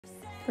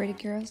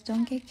pretty girls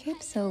don't get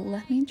kept, so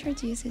let me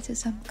introduce you to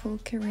some cool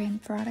Korean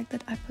product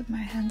that I put my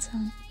hands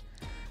on.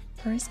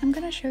 First, I'm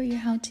gonna show you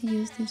how to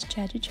use this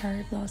Jeju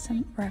Cherry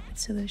Blossom Rapid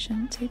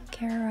Solution Tip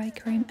Care Eye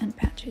Cream and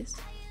Patches.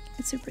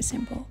 It's super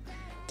simple.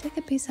 Take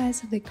a pea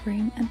size of the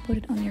cream and put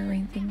it on your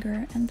ring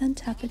finger and then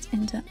tap it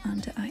into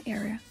under eye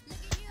area.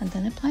 And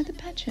then apply the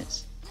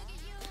patches.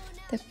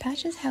 The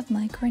patches have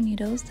micro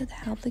needles that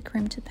help the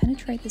cream to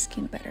penetrate the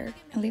skin better,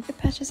 and leave the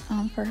patches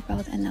on for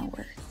about an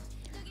hour.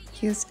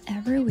 Use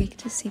every week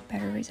to see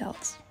better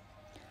results.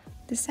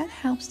 The set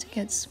helps to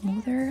get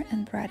smoother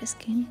and brighter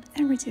skin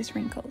and reduce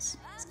wrinkles.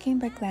 Skin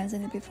by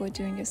cleansing it before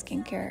doing your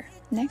skincare.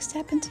 Next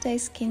step in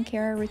today's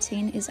skincare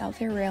routine is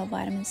Alpha Real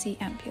Vitamin C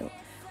Ampule.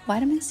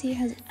 Vitamin C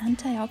has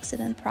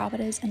antioxidant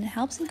properties and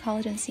helps in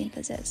collagen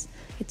synthesis.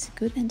 It's a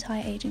good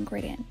anti-age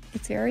ingredient.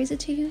 It's very easy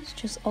to use,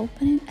 just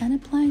open it and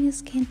apply on your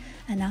skin,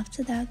 and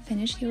after that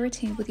finish your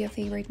routine with your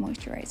favorite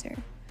moisturizer.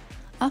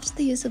 After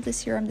the use of the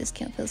serum, the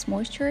skin feels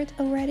moisturized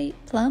already,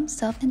 plump,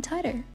 soft and tighter.